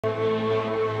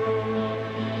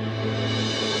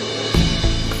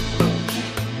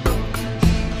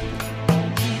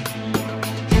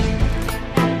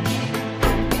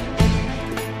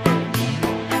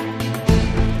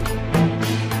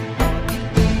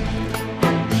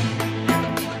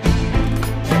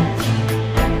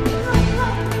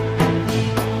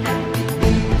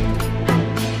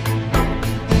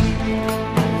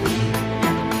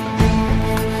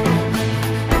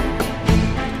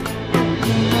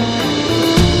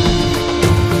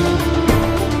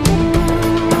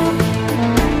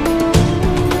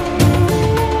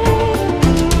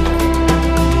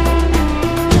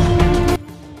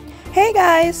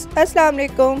अस्सलाम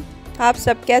वालेकुम, आप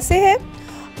सब कैसे हैं।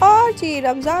 और जी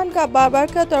रमज़ान का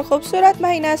बाबरकत और ख़ूबसूरत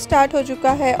महीना स्टार्ट हो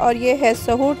चुका है और ये है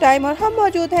सहूर टाइम और हम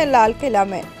मौजूद हैं लाल किला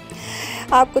में।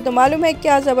 आपको तो मालूम है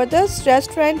क्या ज़बरदस्त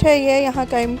रेस्टोरेंट है ये। यहाँ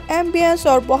का एम्बियंस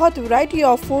और बहुत वैरायटी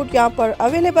ऑफ फूड यहाँ पर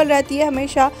अवेलेबल रहती है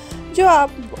हमेशा, जो आप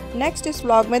नेक्स्ट इस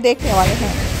व्लॉग में देखने वाले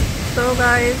हैं। तो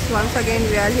guys once again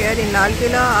we are here in Lal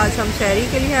Qila. आज हम शहरी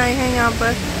के लिए आए हैं यहाँ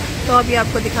पर, तो अभी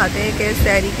आपको दिखाते हैं कि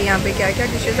शहरी के यहाँ पे क्या क्या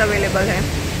डिशेस अवेलेबल हैं।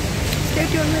 Stay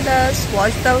tuned with us,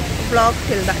 watch the vlog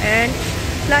till the end,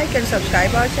 like and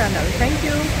subscribe our channel. Thank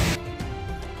you.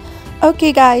 Okay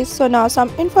guys, so now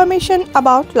some information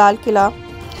about Lal Qila.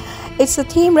 It's a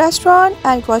theme restaurant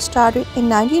and it was started in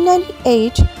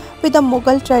 1998 with a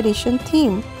Mughal tradition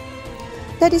theme.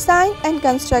 The design and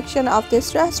construction of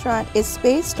this restaurant is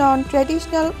based on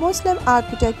traditional Muslim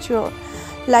architecture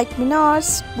like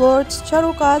minars, gourds,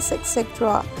 charukas,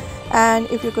 etc. And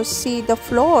if you could see the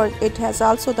floor, it has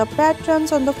also the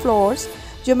patterns on the floors,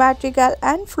 geometrical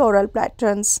and floral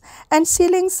patterns, and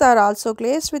ceilings are also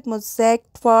glazed with mosaic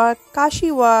work,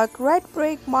 kashi work, red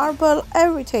brick, marble,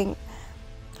 everything.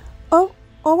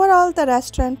 Overall, the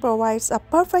restaurant provides a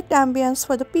perfect ambience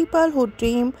for the people who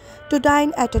dream to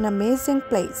dine at an amazing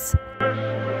place.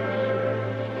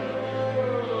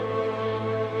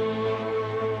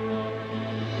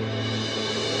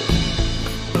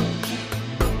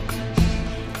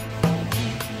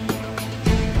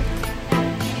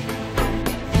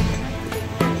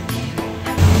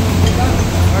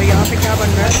 और यहाँ पे क्या बन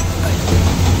रहा है?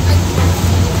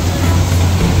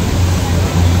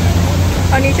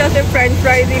 अनीशा से French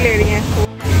fries ही ले रही हैं।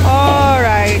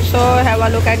 Alright, so have a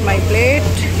look at my plate.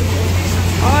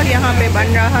 और यहाँ पे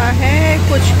बन रहा है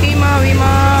कुछ कीमा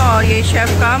वीमा और ये शेफ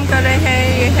काम कर रहे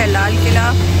हैं। ये है Lal Qila,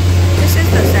 this is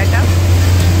the setup,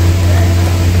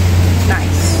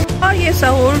 nice. और ये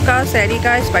सहूर का शहरी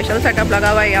का स्पेशल सेटअप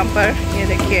लगा हुआ है यहाँ पर, ये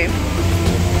देखिए,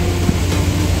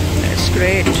 दैट्स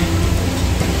ग्रेट।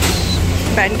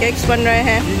 पैनकेक्स बन रहे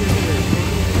हैं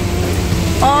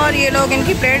और ये लोग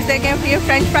इनकी प्लेट्स देखें, ये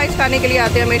फ्रेंच फ्राइज खाने के लिए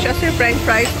आते हैं हमेशा, सिर्फ फ्रेंच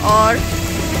फ्राइज। और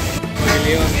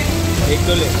एक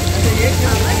तो ले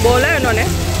बोला है उन्होंने।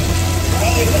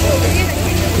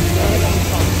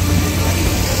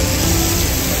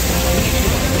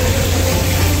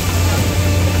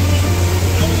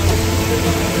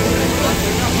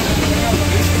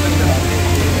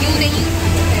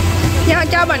 यहाँ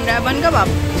क्या बन रहा है? बन कबाब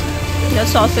या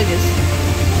सॉसेजेस?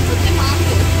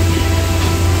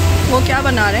 वो क्या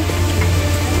बना रहे हैं?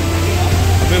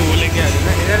 अबे वो लेके आ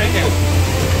जाना, इधर है क्या?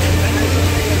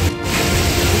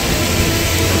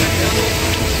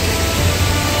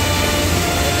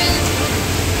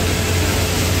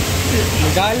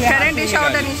 निकाल डिश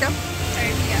आउट अनीशा,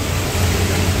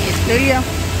 ले लिया।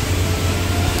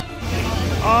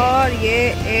 और ये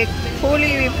एक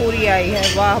फूली हुई पूरी आई है,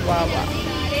 वाह वाह वाह।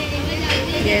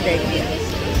 ये देखिए,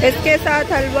 इसके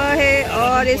साथ हलवा है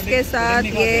और इसके साथ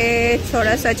ये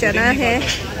थोड़ा सा चना है,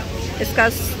 इसका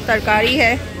तरकारी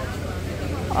है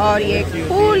और ये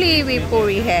फूली हुई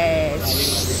पूरी है।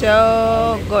 So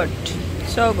good,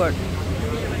 so good.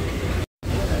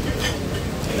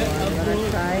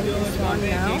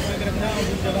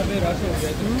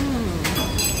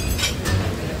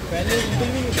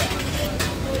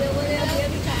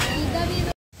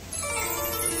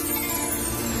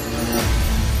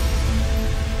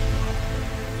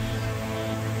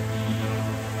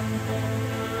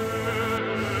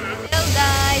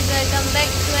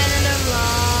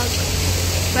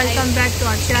 Welcome back to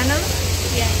our channel.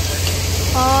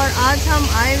 और आज हम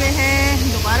आए हुए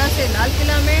हैं दोबारा से लाल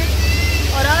किला में,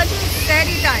 और आज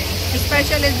सहरी time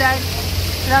special is that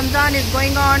Ramzan is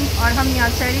going on और हम यहाँ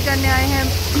सहरी करने आए हैं।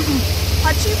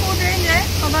 अच्छी फूड रेंज है,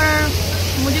 मगर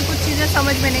मुझे कुछ चीज़ें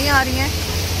समझ में नहीं आ रही हैं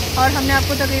और हमने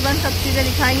आपको तकरीबन सब चीज़ें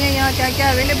दिखाई हैं यहाँ क्या क्या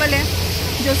अवेलेबल है।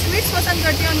 जो स्वीट्स पसंद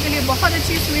करते हैं उनके लिए बहुत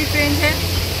अच्छी स्वीट रेंज है,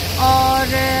 और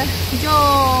जो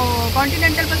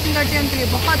कॉन्टिनेंटल पसंद करते हैं उनके लिए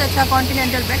बहुत अच्छा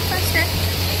कॉन्टिनेंटल ब्रेकफास्ट है।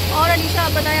 और अनीशा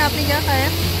आप बताएं, आपने क्या खाया?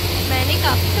 मैंने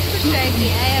काफ़ी सब कुछ ट्राई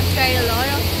किया है। I've tried a lot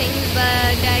of things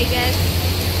but I guess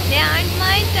they aren't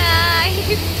my type।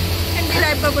 इनकी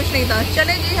टाइप का कुछ नहीं था।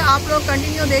 चले जी, आप लोग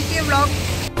कंटिन्यू देखिए व्लॉग।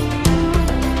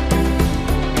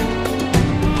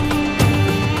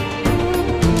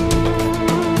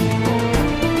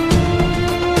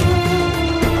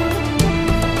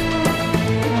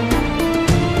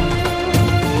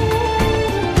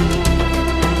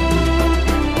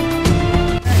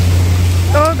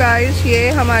 गाइस ये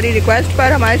हमारी रिक्वेस्ट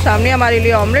पर हमारे सामने हमारे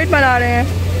लिए ऑमलेट बना रहे हैं,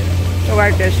 तो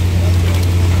व्हाट दिस।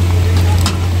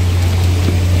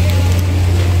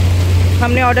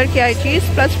 हमने ऑर्डर किया है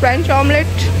चीज़ plus French omelette.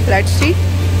 Let's see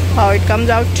how it comes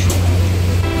out.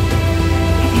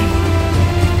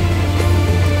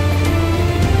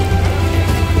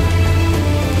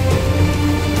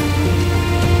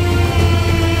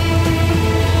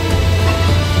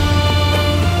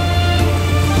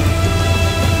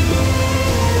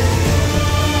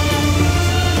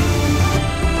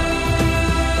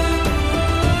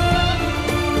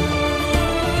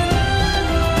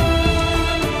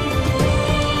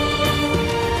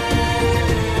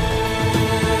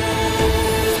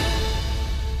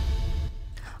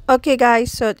 Okay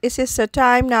guys, so this is the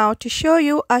time now to show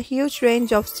you a huge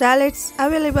range of salads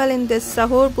available in this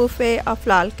sahur buffet of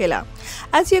Lal Qila.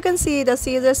 As you can see, the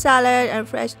Caesar salad and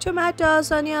fresh tomatoes,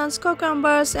 onions,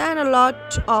 cucumbers and a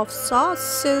lot of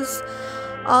sauces.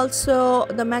 Also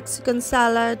the Mexican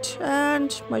salad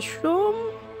and mushroom,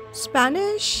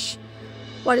 Spanish,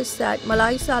 what is that,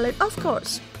 Malay salad, of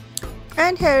course.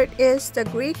 And here is the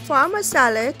Greek farmer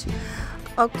salad.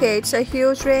 Okay, it's a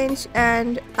huge range,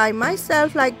 and I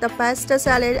myself like the pasta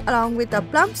salad along with the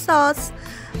plum sauce.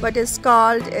 What is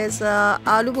called is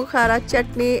aloo bukhara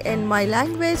chutney in my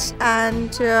language.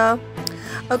 And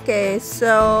okay,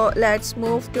 so let's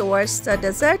move towards the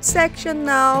dessert section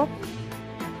now.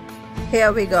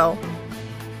 Here we go.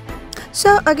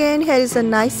 So again, here is a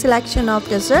nice selection of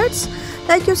desserts.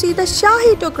 Like you see the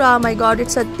Shahi Tukra, oh my god,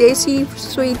 it's a desi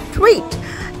sweet treat.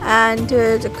 And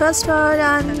the custard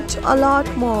and a lot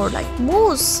more, like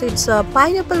mousse. It's a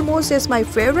pineapple mousse is my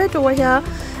favorite over here.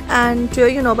 And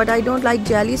you know, but I don't like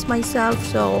jellies myself,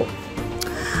 so.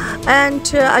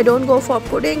 And I don't go for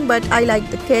pudding, but I like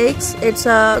the cakes. It's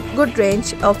a good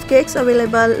range of cakes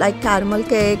available, like caramel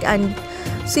cake, and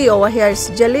see over here is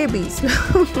jalebis.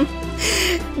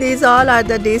 These all are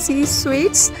the desi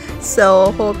sweets.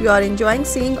 So hope you are enjoying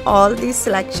seeing all these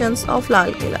selections of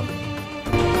Lal Qila.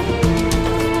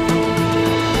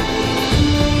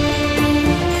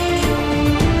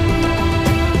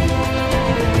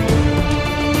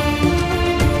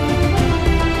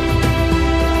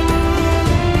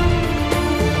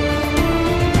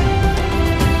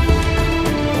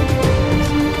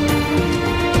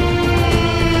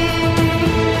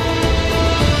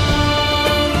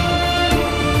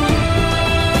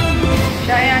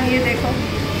 ये देखो,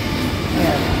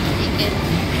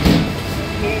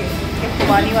 ये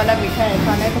खुबानी वाला मीठा है,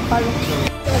 खाना है तो खा लो।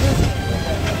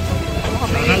 तो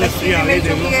हमें ये लस्सी भी मिल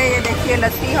चुकी है। ये देखिए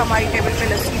लस्सी, हमारी टेबल पे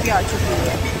लस्सी भी आ चुकी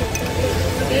है।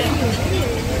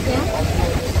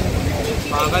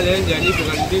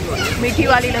 मीठी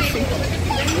वाली लस्सी।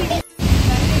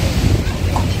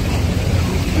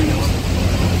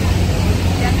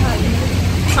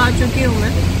 खा चुकी हूँ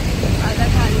मैं, आधा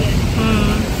खा लिया।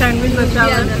 सैंडविच बचा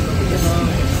हुआ है।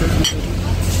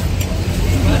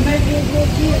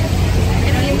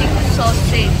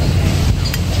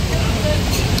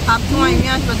 आप क्यों आएंगे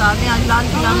आज बता दें। आज लाल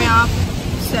किला में आप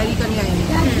सैरी करने आएंगे।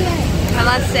 हम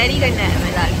आज सैरी करना है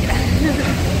हमें लाल किला।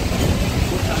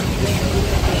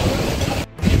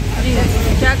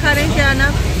 क्या खा रहे हैं शाना?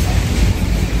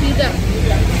 पिज़्ज़ा।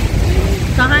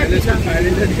 कहाँ है पिज़्ज़ा?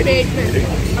 पेट में।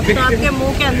 अब तो आपके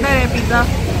मुंह के अंदर है पिज़्ज़ा।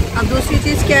 अब दूसरी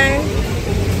चीज़ क्या है?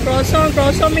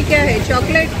 क्रोसों में क्या है?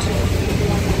 चॉकलेट।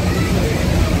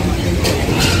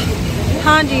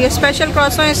 हाँ जी, ये स्पेशल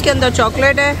क्रोसों है, इसके अंदर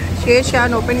चॉकलेट है। ये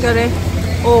शान ओपन करें।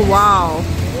 ओह वाओ,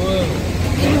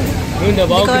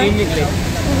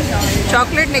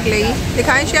 चॉकलेट निकलेगी।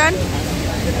 दिखाएं शान।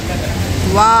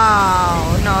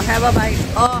 Wow, no have a bite.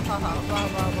 ओह वाह वाह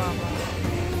वाह वाह।